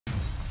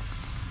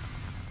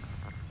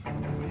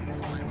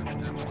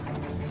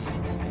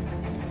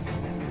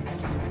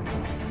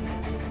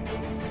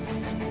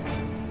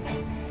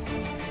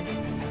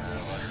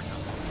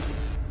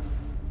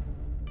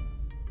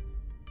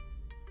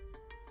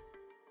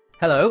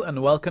Hello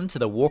and welcome to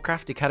the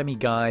Warcraft Academy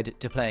guide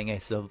to playing a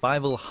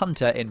survival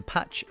hunter in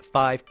patch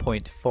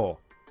 5.4.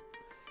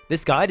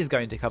 This guide is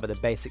going to cover the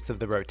basics of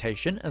the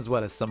rotation as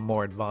well as some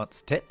more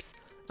advanced tips,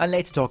 and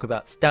later talk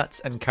about stats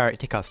and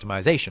character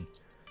customization.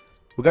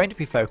 We're going to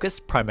be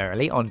focused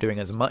primarily on doing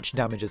as much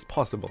damage as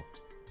possible.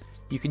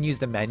 You can use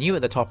the menu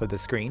at the top of the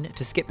screen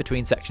to skip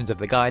between sections of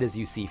the guide as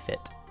you see fit.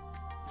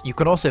 You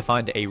can also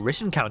find a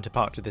written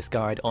counterpart to this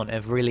guide on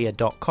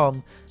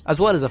evreliagaming, as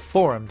well as a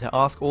forum to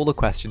ask all the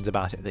questions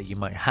about it that you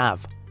might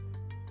have.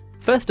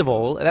 First of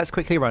all, let's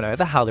quickly run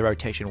over how the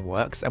rotation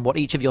works and what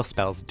each of your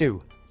spells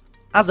do.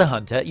 As a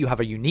hunter, you have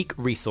a unique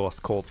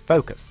resource called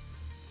Focus.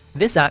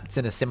 This acts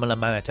in a similar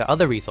manner to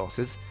other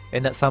resources,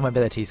 in that some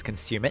abilities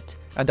consume it,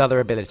 and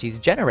other abilities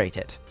generate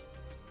it.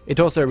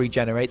 It also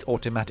regenerates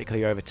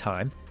automatically over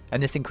time,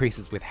 and this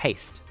increases with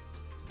haste.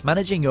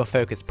 Managing your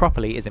focus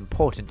properly is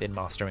important in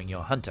mastering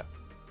your hunter.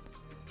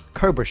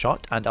 Cobra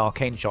Shot and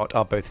Arcane Shot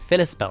are both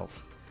filler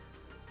spells.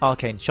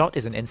 Arcane Shot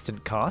is an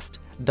instant cast,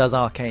 does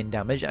arcane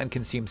damage and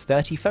consumes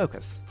 30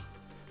 focus.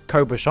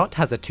 Cobra Shot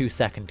has a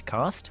 2-second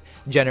cast,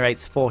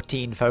 generates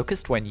 14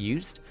 focused when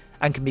used,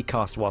 and can be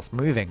cast whilst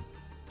moving.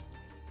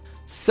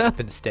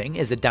 Serpent Sting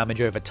is a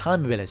damage over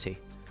time ability.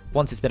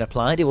 Once it's been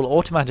applied, it will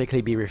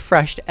automatically be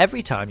refreshed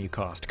every time you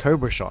cast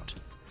Cobra Shot.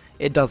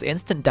 It does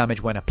instant damage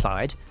when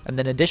applied, and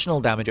then additional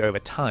damage over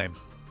time.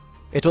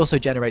 It also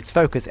generates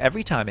focus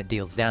every time it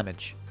deals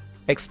damage.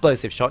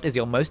 Explosive Shot is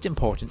your most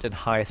important and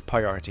highest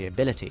priority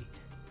ability.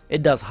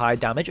 It does high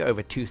damage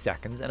over 2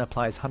 seconds and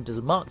applies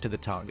Hunter's Mark to the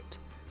target.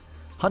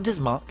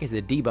 Hunter's Mark is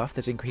a debuff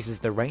that increases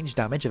the range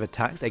damage of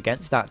attacks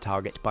against that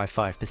target by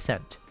 5%.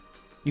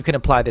 You can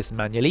apply this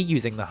manually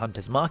using the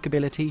Hunter's Mark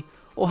ability,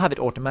 or have it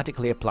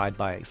automatically applied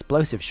by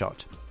Explosive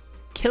Shot.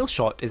 Kill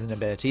Shot is an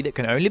ability that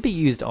can only be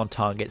used on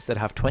targets that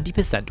have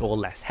 20% or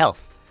less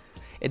health.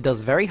 It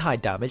does very high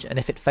damage, and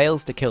if it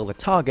fails to kill the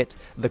target,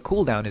 the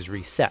cooldown is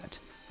reset.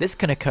 This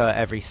can occur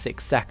every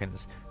 6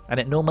 seconds, and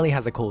it normally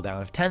has a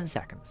cooldown of 10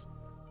 seconds.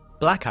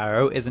 Black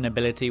Arrow is an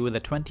ability with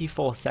a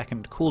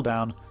 24-second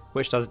cooldown,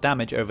 which does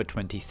damage over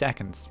 20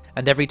 seconds,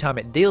 and every time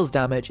it deals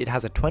damage, it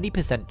has a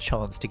 20%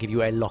 chance to give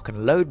you a lock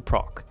and load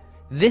proc.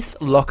 This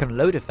lock and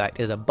load effect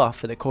is a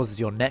buff that causes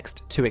your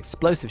next 2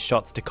 explosive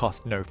shots to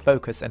cost no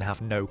focus and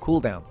have no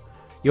cooldown.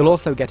 You'll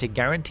also get a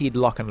guaranteed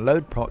lock and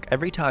load proc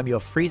every time your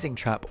freezing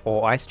trap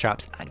or ice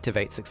traps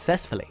activate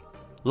successfully.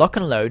 Lock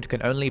and load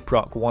can only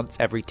proc once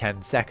every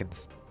 10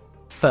 seconds.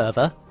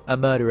 Further, a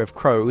Murder of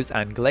Crows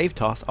and Glaive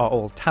Toss are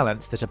all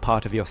talents that are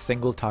part of your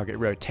single target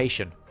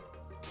rotation.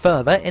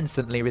 Further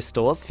instantly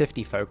restores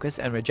 50 focus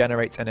and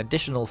regenerates an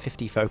additional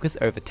 50 focus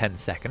over 10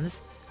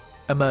 seconds.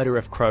 A Murder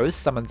of Crows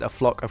summons a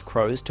flock of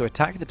crows to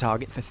attack the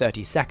target for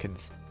 30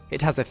 seconds.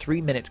 It has a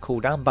 3-minute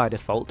cooldown by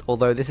default,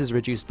 although this is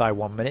reduced by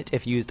 1 minute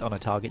if used on a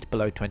target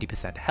below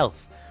 20%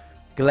 health.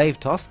 Glaive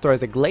Toss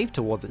throws a glaive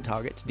towards a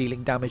target,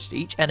 dealing damage to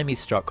each enemy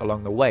struck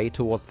along the way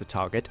towards the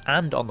target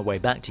and on the way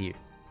back to you.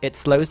 It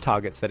slows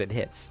targets that it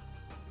hits.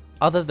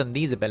 Other than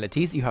these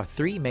abilities, you have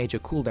 3 major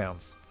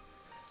cooldowns.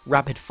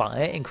 Rapid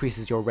Fire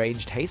increases your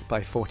ranged haste by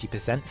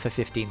 40% for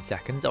 15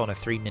 seconds on a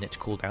 3-minute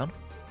cooldown.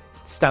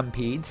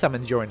 Stampede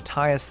summons your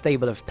entire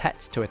stable of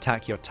pets to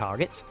attack your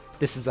target.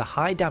 This is a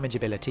high damage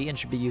ability and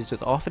should be used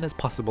as often as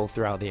possible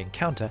throughout the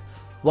encounter,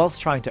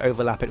 whilst trying to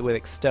overlap it with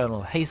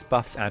external haste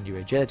buffs and your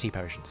agility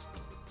potions.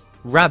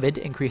 Rabid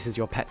increases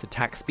your pet's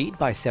attack speed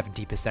by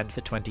 70%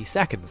 for 20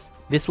 seconds.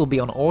 This will be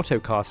on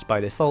autocast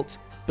by default,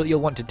 but you'll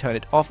want to turn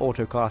it off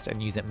autocast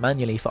and use it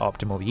manually for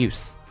optimal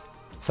use.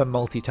 For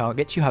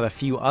multi-targets, you have a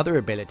few other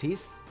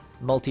abilities.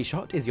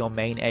 Multi-Shot is your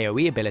main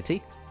AoE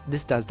ability.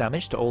 This does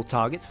damage to all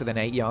targets within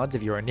 8 yards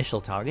of your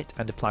initial target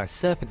and applies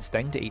Serpent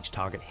Sting to each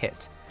target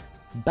hit.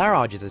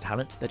 Barrage is a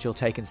talent that you'll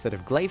take instead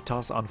of Glaive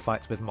Toss on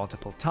fights with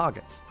multiple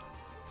targets.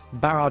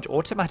 Barrage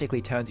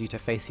automatically turns you to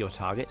face your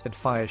target and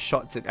fires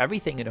shots at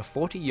everything in a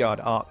 40-yard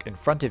arc in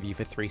front of you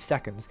for 3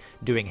 seconds,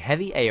 doing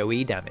heavy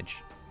AoE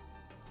damage.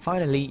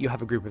 Finally, you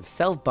have a group of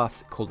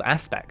self-buffs called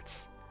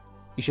Aspects.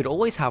 You should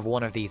always have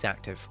one of these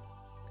active.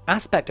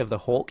 Aspect of the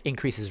Hawk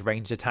increases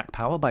ranged attack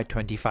power by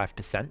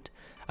 25%,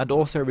 and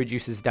also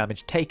reduces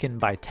damage taken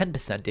by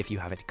 10% if you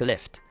have it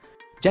glyphed.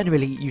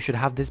 Generally, you should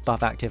have this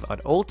buff active at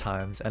all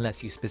times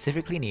unless you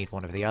specifically need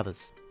one of the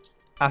others.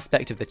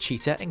 Aspect of the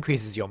Cheetah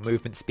increases your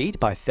movement speed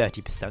by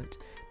 30%,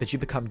 but you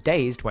become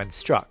dazed when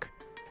struck.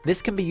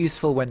 This can be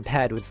useful when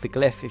paired with the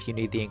glyph if you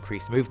need the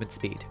increased movement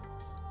speed.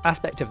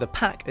 Aspect of the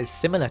Pack is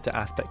similar to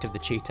Aspect of the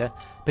Cheetah,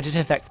 but it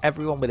affects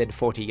everyone within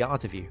 40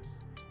 yards of you.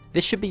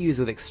 This should be used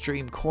with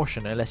extreme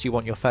caution unless you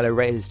want your fellow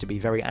raiders to be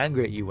very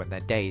angry at you when they're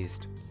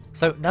dazed.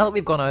 So now that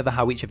we've gone over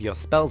how each of your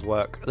spells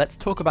work, let's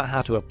talk about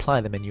how to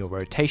apply them in your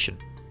rotation.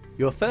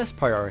 Your first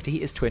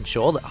priority is to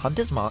ensure that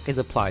Hunter's Mark is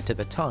applied to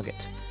the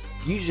target.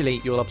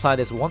 Usually you'll apply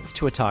this once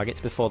to a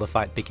target before the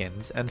fight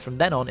begins, and from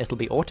then on it'll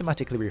be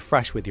automatically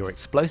refreshed with your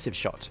Explosive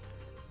Shot.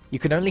 You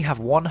can only have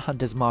one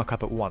Hunter's Mark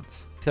up at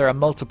once. If there are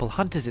multiple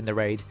Hunters in the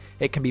raid,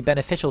 it can be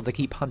beneficial to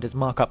keep Hunter's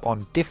Mark up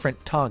on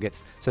different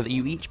targets so that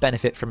you each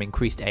benefit from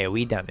increased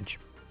AoE damage.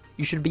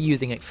 You should be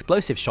using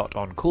Explosive Shot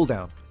on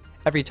cooldown.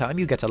 Every time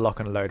you get a lock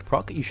and load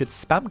proc, you should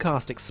spam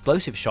cast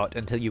Explosive Shot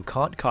until you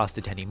can't cast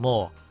it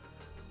anymore.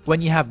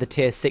 When you have the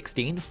tier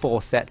 16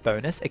 4 set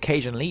bonus,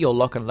 occasionally your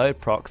lock and load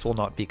procs will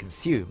not be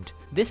consumed.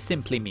 This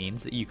simply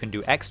means that you can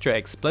do extra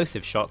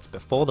explosive shots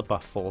before the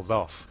buff falls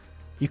off.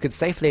 You can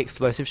safely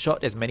explosive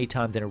shot as many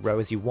times in a row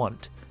as you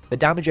want. The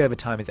damage over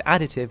time is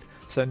additive,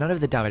 so none of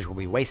the damage will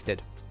be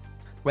wasted.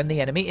 When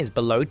the enemy is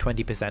below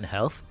 20%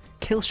 health,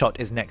 kill shot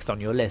is next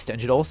on your list and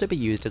should also be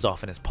used as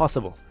often as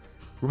possible.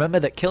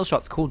 Remember that kill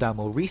shot's cooldown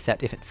will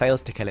reset if it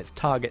fails to kill its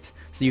targets,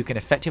 so you can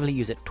effectively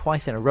use it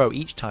twice in a row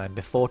each time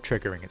before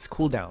triggering its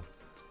cooldown.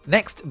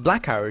 Next,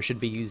 Black Arrow should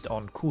be used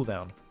on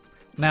cooldown.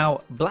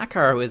 Now, Black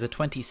Arrow is a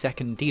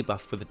 20-second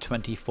debuff with a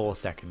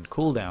 24-second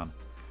cooldown.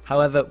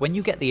 However, when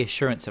you get the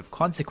Assurance of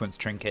Consequence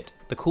trinket,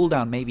 the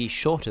cooldown may be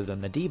shorter than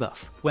the debuff.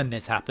 When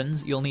this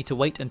happens, you'll need to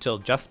wait until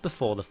just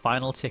before the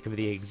final tick of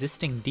the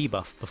existing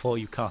debuff before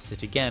you cast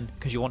it again,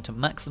 because you want to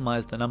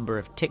maximize the number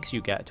of ticks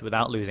you get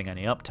without losing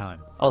any uptime.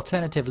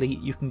 Alternatively,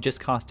 you can just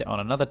cast it on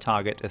another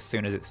target as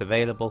soon as it's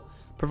available,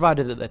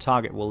 provided that the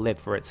target will live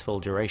for its full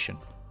duration.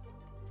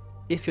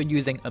 If you're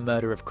using a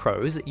Murder of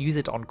Crows, use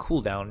it on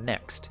cooldown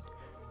next.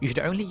 You should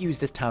only use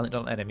this talent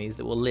on enemies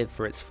that will live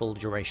for its full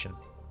duration.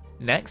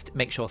 Next,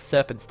 make sure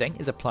Serpent Sting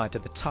is applied to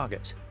the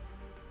target.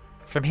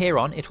 From here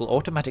on, it will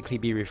automatically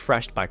be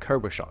refreshed by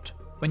Cobra Shot.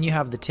 When you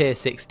have the tier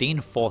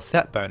 16 4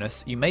 set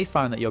bonus, you may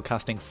find that you're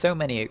casting so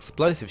many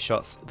explosive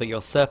shots that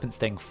your Serpent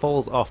Sting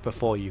falls off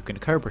before you can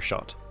Cobra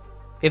Shot.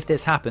 If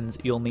this happens,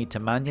 you'll need to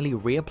manually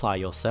reapply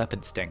your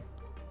Serpent Sting.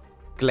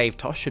 Glaive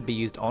Toss should be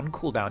used on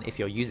cooldown if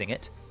you're using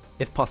it.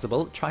 If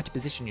possible, try to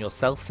position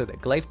yourself so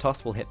that Glaive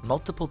Toss will hit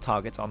multiple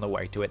targets on the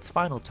way to its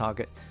final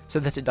target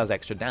so that it does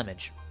extra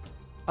damage.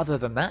 Other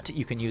than that,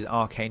 you can use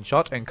Arcane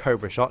Shot and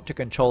Cobra Shot to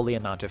control the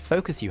amount of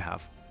focus you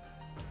have.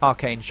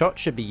 Arcane Shot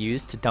should be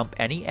used to dump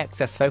any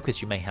excess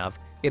focus you may have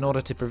in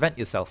order to prevent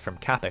yourself from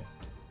capping.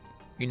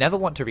 You never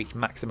want to reach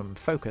maximum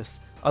focus,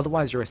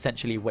 otherwise you're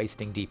essentially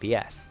wasting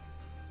DPS.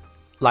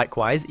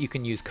 Likewise, you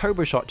can use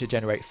Cobra Shot to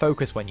generate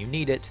focus when you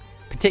need it,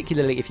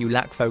 particularly if you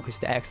lack focus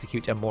to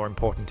execute a more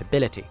important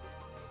ability.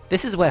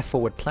 This is where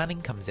forward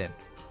planning comes in.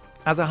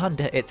 As a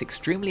hunter, it's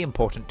extremely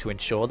important to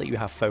ensure that you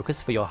have focus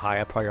for your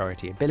higher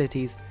priority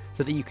abilities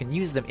so that you can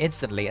use them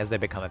instantly as they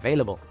become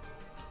available.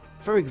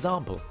 For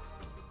example,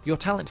 your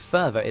talent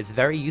Fervor is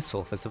very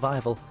useful for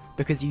survival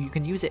because you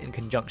can use it in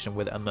conjunction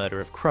with a Murder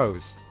of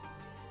Crows.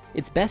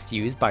 It's best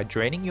used by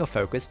draining your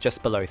focus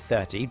just below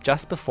 30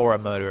 just before a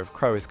Murder of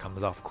Crows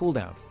comes off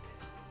cooldown.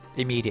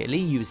 Immediately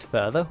use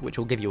Fervor, which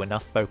will give you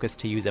enough focus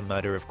to use a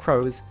Murder of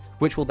Crows,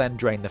 which will then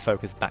drain the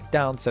focus back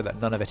down so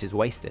that none of it is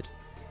wasted.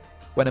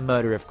 When a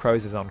Murder of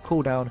Crows is on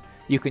cooldown,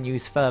 you can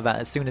use Fervor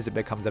as soon as it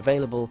becomes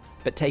available,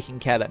 but taking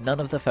care that none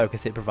of the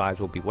focus it provides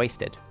will be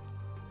wasted.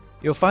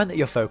 You'll find that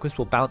your focus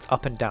will bounce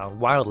up and down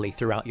wildly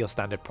throughout your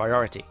standard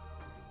priority.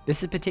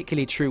 This is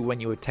particularly true when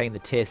you obtain the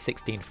tier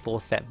 16 4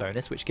 set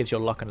bonus, which gives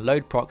your lock and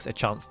load procs a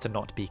chance to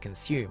not be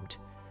consumed.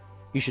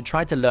 You should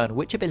try to learn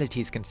which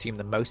abilities consume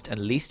the most and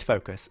least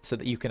focus so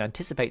that you can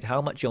anticipate how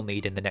much you'll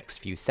need in the next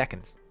few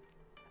seconds.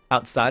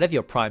 Outside of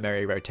your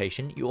primary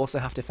rotation, you also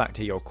have to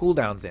factor your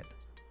cooldowns in.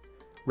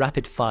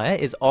 Rapid Fire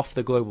is off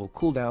the global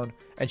cooldown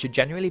and should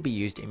generally be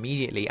used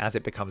immediately as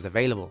it becomes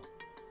available.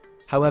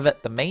 However,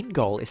 the main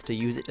goal is to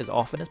use it as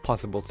often as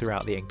possible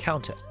throughout the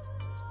encounter.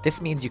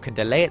 This means you can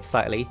delay it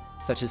slightly,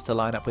 such as to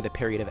line up with a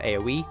period of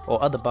AoE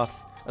or other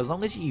buffs, as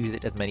long as you use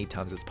it as many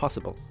times as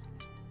possible.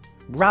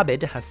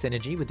 Rabid has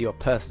synergy with your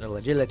personal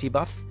agility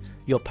buffs,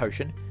 your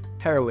potion,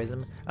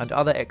 heroism, and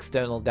other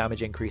external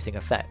damage increasing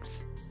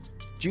effects.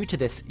 Due to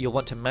this, you'll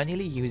want to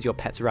manually use your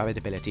pet's Rabid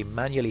ability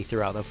manually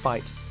throughout the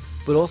fight,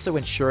 but also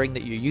ensuring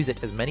that you use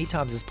it as many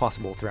times as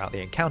possible throughout the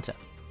encounter.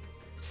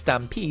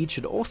 Stampede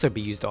should also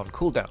be used on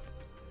cooldown.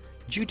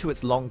 Due to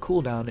its long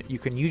cooldown, you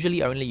can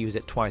usually only use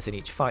it twice in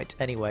each fight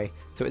anyway,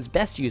 so it's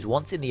best used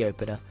once in the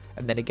opener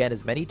and then again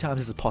as many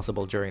times as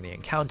possible during the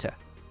encounter.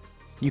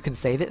 You can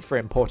save it for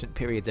important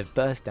periods of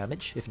burst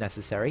damage if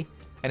necessary,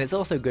 and it's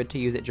also good to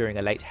use it during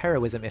a late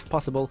heroism if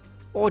possible,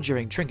 or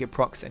during trinket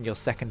procs and your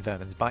second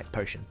Vermin's Bite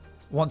potion.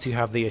 Once you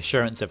have the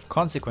Assurance of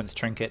Consequence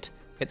trinket,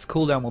 its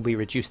cooldown will be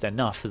reduced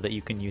enough so that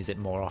you can use it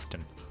more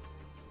often.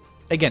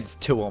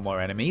 Against 2 or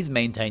more enemies,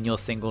 maintain your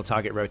single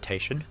target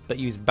rotation, but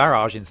use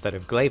Barrage instead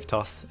of Glaive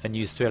Toss, and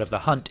use Thrill of the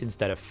Hunt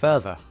instead of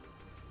Fervor.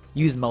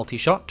 Use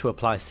Multi-Shot to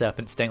apply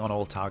Serpent Sting on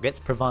all targets,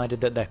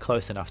 provided that they're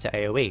close enough to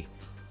AoE.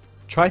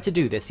 Try to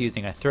do this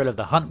using a Thrill of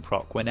the Hunt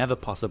proc whenever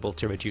possible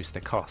to reduce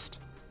the cost.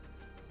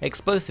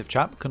 Explosive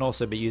Trap can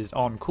also be used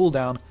on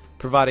cooldown,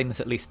 providing that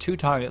at least 2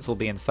 targets will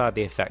be inside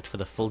the effect for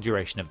the full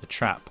duration of the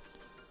trap.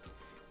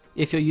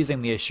 If you're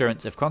using the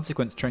Assurance of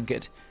Consequence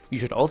trinket, you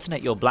should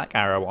alternate your Black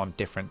Arrow on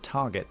different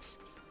targets.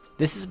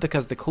 This is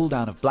because the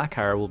cooldown of Black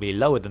Arrow will be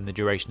lower than the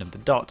duration of the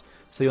dot,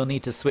 so you'll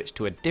need to switch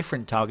to a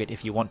different target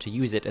if you want to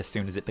use it as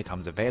soon as it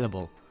becomes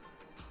available.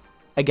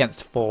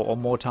 Against 4 or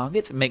more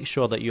targets, make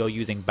sure that you're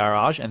using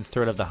Barrage and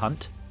Thrill of the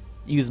Hunt.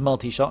 Use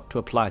Multi-Shot to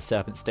apply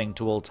Serpent Sting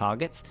to all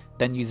targets,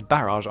 then use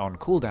Barrage on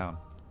cooldown.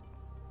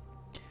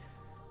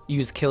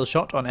 Use kill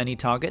shot on any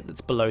target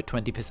that's below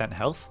 20%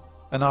 health,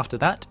 and after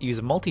that use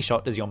a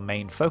multi-shot as your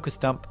main focus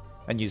dump,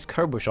 and use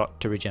cobra shot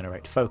to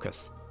regenerate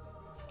focus.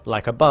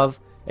 Like above,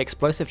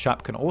 explosive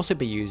trap can also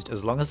be used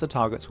as long as the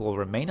targets will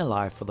remain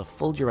alive for the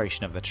full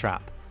duration of the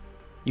trap.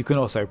 You can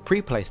also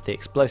pre-place the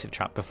explosive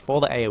trap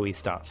before the AoE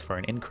starts for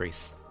an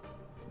increase.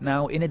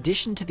 Now, in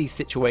addition to these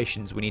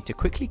situations, we need to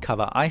quickly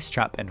cover ice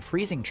trap and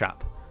freezing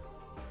trap.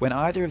 When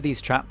either of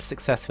these traps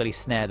successfully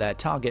snare their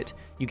target,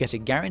 you get a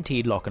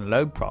guaranteed lock and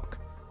load proc.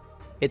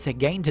 It's a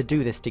gain to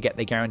do this to get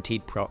the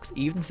guaranteed procs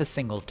even for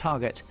single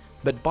target,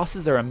 but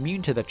bosses are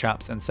immune to the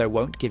traps and so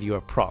won't give you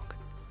a proc.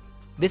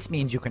 This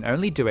means you can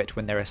only do it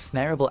when there are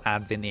snareable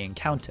adds in the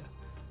encounter.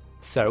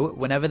 So,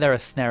 whenever there are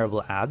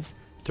snareable adds,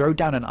 throw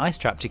down an ice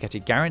trap to get a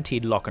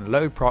guaranteed lock and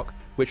load proc,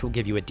 which will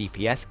give you a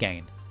DPS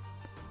gain.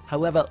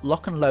 However,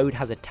 lock and load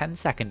has a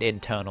 10-second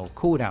internal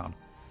cooldown,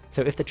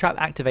 so if the trap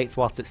activates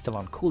whilst it's still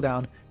on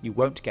cooldown, you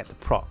won't get the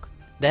proc.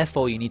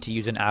 Therefore, you need to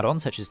use an add-on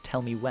such as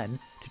Tell Me When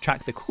to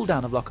track the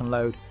cooldown of lock and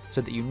load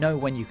so that you know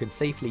when you can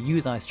safely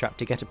use ice trap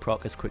to get a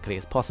proc as quickly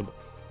as possible.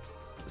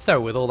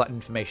 So with all that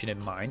information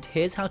in mind,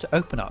 here's how to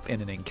open up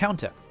in an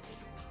encounter.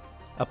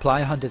 Apply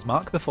a Hunter's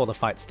Mark before the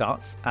fight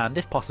starts, and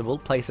if possible,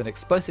 place an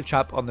explosive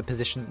trap on the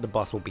position the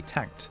boss will be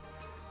tanked.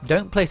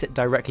 Don't place it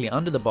directly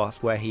under the boss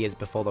where he is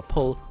before the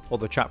pull, or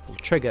the trap will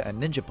trigger a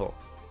ninja pull.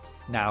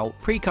 Now,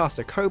 precast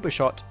a cobra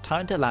shot,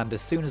 timed to land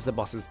as soon as the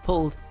boss is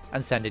pulled,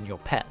 and send in your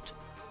pet.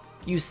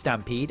 Use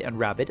Stampede and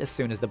Rabbit as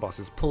soon as the boss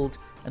is pulled,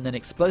 and then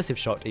explosive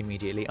shot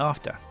immediately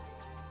after.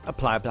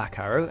 Apply Black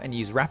Arrow and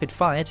use Rapid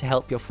Fire to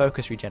help your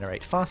focus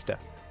regenerate faster.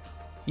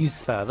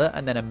 Use Fervor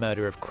and then a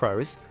Murder of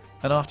Crows,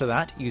 and after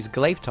that use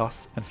Glaive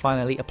Toss and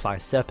finally apply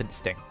Serpent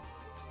Sting.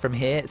 From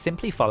here,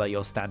 simply follow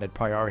your standard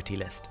priority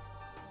list.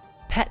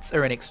 Pets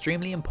are an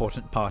extremely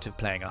important part of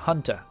playing a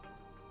hunter.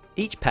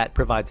 Each pet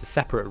provides a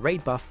separate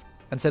raid buff,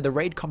 and so the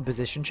raid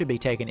composition should be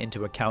taken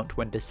into account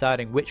when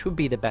deciding which would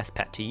be the best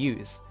pet to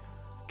use.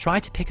 Try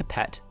to pick a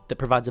pet that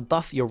provides a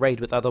buff your raid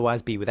would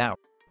otherwise be without.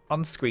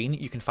 On screen,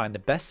 you can find the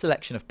best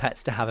selection of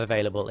pets to have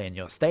available in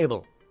your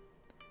stable.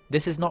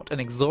 This is not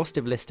an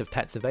exhaustive list of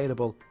pets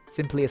available,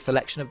 simply a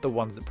selection of the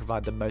ones that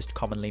provide the most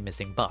commonly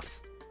missing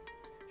buffs.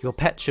 Your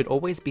pet should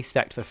always be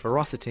spec'd for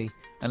ferocity,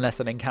 unless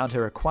an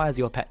encounter requires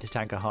your pet to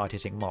tank a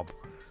hard-hitting mob.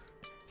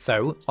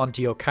 So,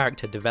 onto your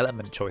character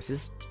development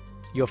choices.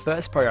 Your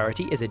first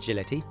priority is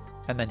agility,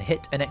 and then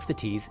hit and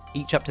expertise,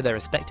 each up to their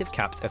respective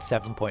caps of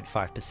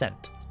 7.5%.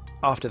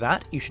 After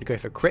that, you should go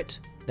for crit,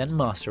 then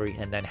mastery,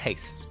 and then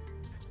haste.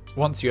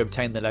 Once you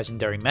obtain the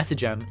legendary meta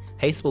gem,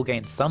 haste will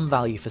gain some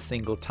value for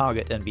single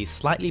target and be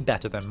slightly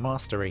better than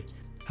mastery.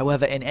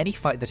 However, in any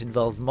fight that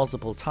involves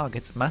multiple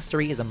targets,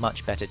 mastery is a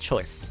much better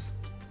choice.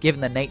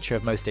 Given the nature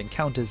of most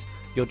encounters,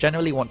 you'll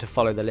generally want to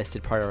follow the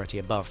listed priority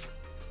above.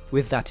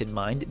 With that in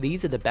mind,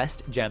 these are the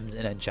best gems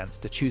and enchants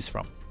to choose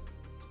from.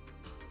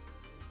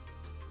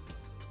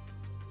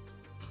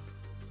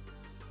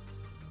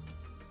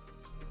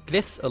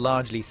 Glyphs are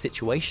largely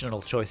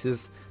situational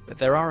choices, but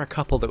there are a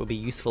couple that will be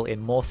useful in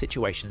more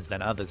situations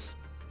than others.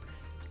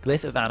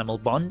 Glyph of Animal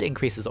Bond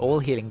increases all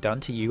healing done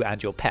to you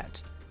and your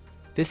pet.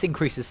 This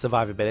increases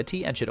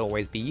survivability and should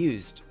always be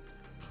used.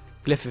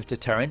 Glyph of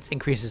Deterrence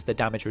increases the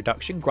damage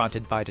reduction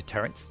granted by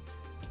deterrence.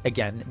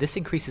 Again, this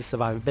increases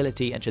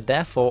survivability and should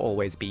therefore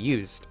always be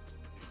used.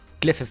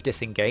 Glyph of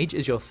Disengage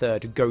is your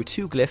third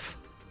go-to glyph.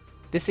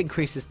 This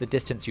increases the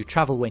distance you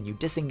travel when you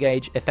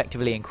disengage,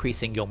 effectively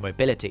increasing your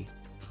mobility.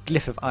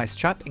 Glyph of Ice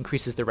Trap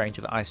increases the range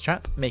of the Ice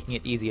Trap, making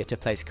it easier to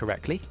place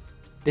correctly.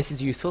 This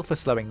is useful for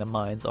slowing the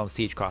mines on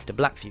Siegecrafter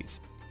Blackfuse.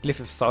 Glyph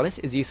of Solace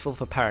is useful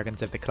for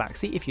Paragons of the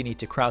Calaxy if you need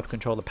to crowd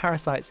control the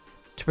parasites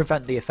to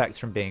prevent the effects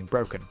from being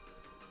broken.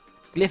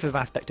 Glyph of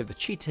Aspect of the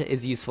Cheetah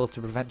is useful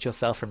to prevent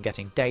yourself from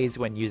getting dazed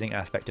when using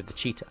Aspect of the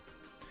Cheetah.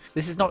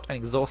 This is not an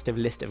exhaustive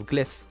list of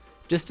glyphs,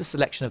 just a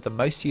selection of the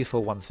most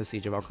useful ones for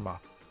Siege of Orgrimmar.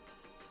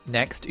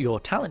 Next, your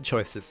talent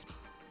choices.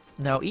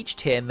 Now, each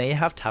tier may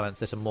have talents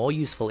that are more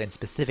useful in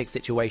specific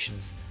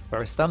situations,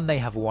 whereas some may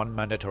have one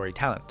mandatory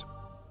talent.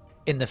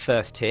 In the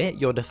first tier,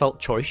 your default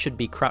choice should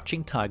be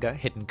Crouching Tiger,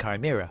 Hidden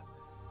Chimera.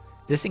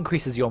 This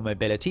increases your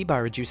mobility by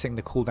reducing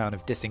the cooldown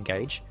of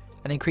Disengage,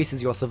 and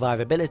increases your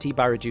survivability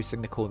by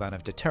reducing the cooldown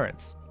of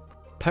Deterrence.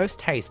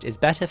 Post Haste is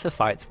better for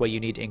fights where you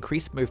need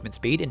increased movement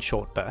speed in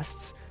short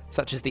bursts,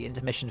 such as the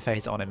intermission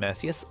phase on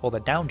Immersius or the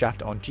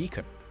downdraft on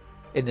Jeekun.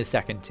 In the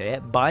second tier,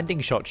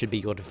 Binding Shot should be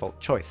your default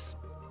choice.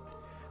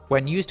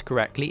 When used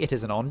correctly, it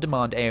is an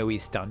on-demand AoE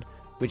stun,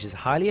 which is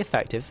highly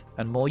effective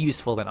and more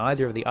useful than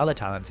either of the other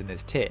talents in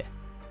this tier.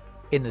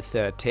 In the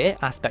third tier,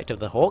 Aspect of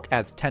the Hawk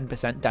adds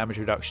 10% damage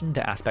reduction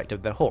to Aspect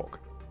of the Hawk.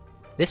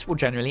 This will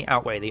generally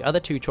outweigh the other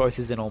two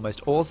choices in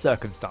almost all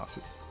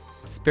circumstances.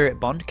 Spirit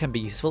Bond can be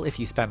useful if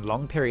you spend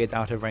long periods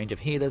out of range of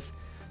healers,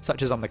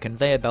 such as on the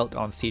conveyor belt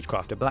on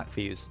Siegecrafter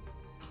Blackfuse.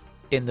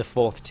 In the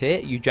fourth tier,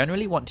 you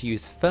generally want to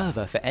use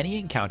Fervor for any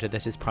encounter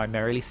that is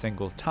primarily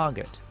single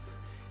target.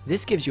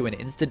 This gives you an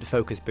instant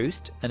focus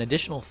boost, and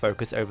additional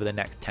focus over the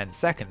next 10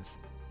 seconds.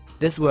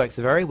 This works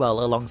very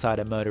well alongside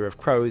a Murder of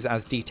Crows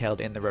as detailed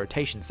in the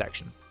rotation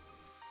section.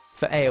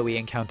 For AoE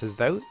encounters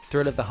though,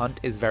 Thrill of the Hunt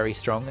is very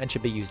strong and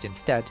should be used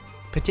instead,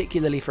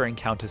 particularly for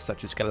encounters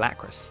such as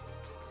Galacrus.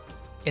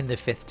 In the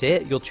 5th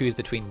tier, you'll choose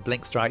between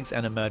Blink Strikes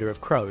and a Murder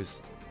of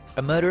Crows.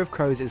 A Murder of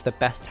Crows is the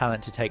best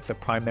talent to take for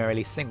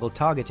primarily single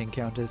target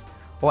encounters,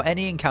 or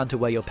any encounter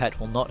where your pet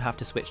will not have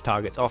to switch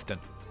targets often.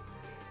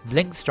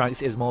 Blink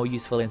Strikes is more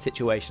useful in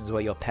situations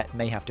where your pet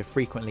may have to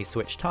frequently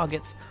switch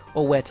targets,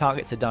 or where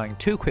targets are dying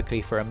too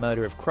quickly for a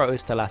Murder of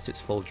Crows to last its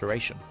full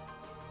duration.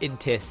 In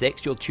tier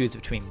 6 you'll choose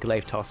between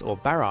Glaive Toss or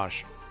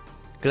Barrage.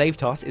 Glaive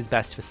Toss is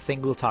best for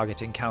single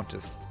target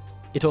encounters.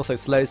 It also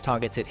slows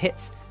targets it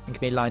hits and can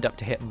be lined up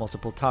to hit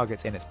multiple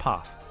targets in its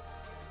path.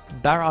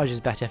 Barrage is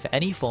better for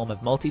any form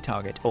of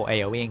multi-target or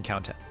AoE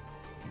encounter.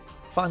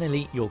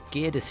 Finally, your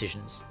gear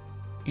decisions.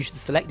 You should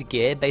select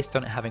gear based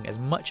on it having as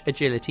much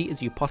agility as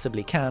you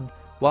possibly can,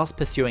 whilst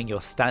pursuing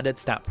your standard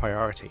stat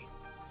priority.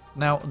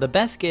 Now, the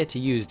best gear to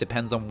use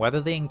depends on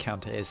whether the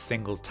encounter is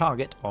single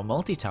target or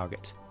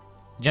multi-target.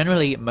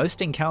 Generally,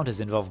 most encounters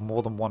involve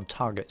more than one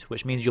target,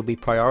 which means you'll be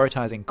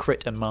prioritizing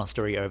crit and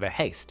mastery over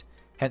haste,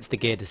 hence the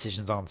gear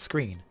decisions on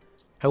screen.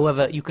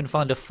 However, you can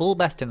find a full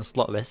best in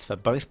slot list for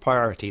both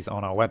priorities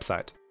on our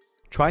website.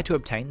 Try to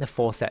obtain the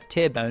 4-set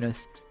tier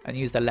bonus, and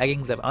use the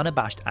Leggings of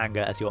Unabashed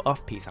Anger as your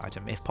off-piece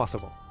item if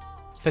possible.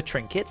 For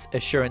trinkets,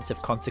 Assurance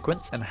of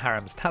Consequence and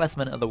Harem's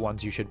Talisman are the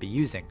ones you should be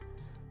using.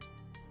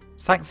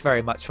 Thanks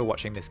very much for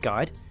watching this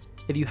guide.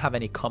 If you have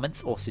any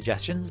comments or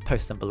suggestions,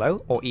 post them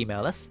below or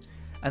email us,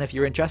 and if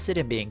you're interested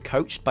in being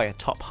coached by a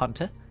top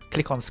hunter,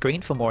 click on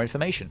screen for more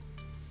information.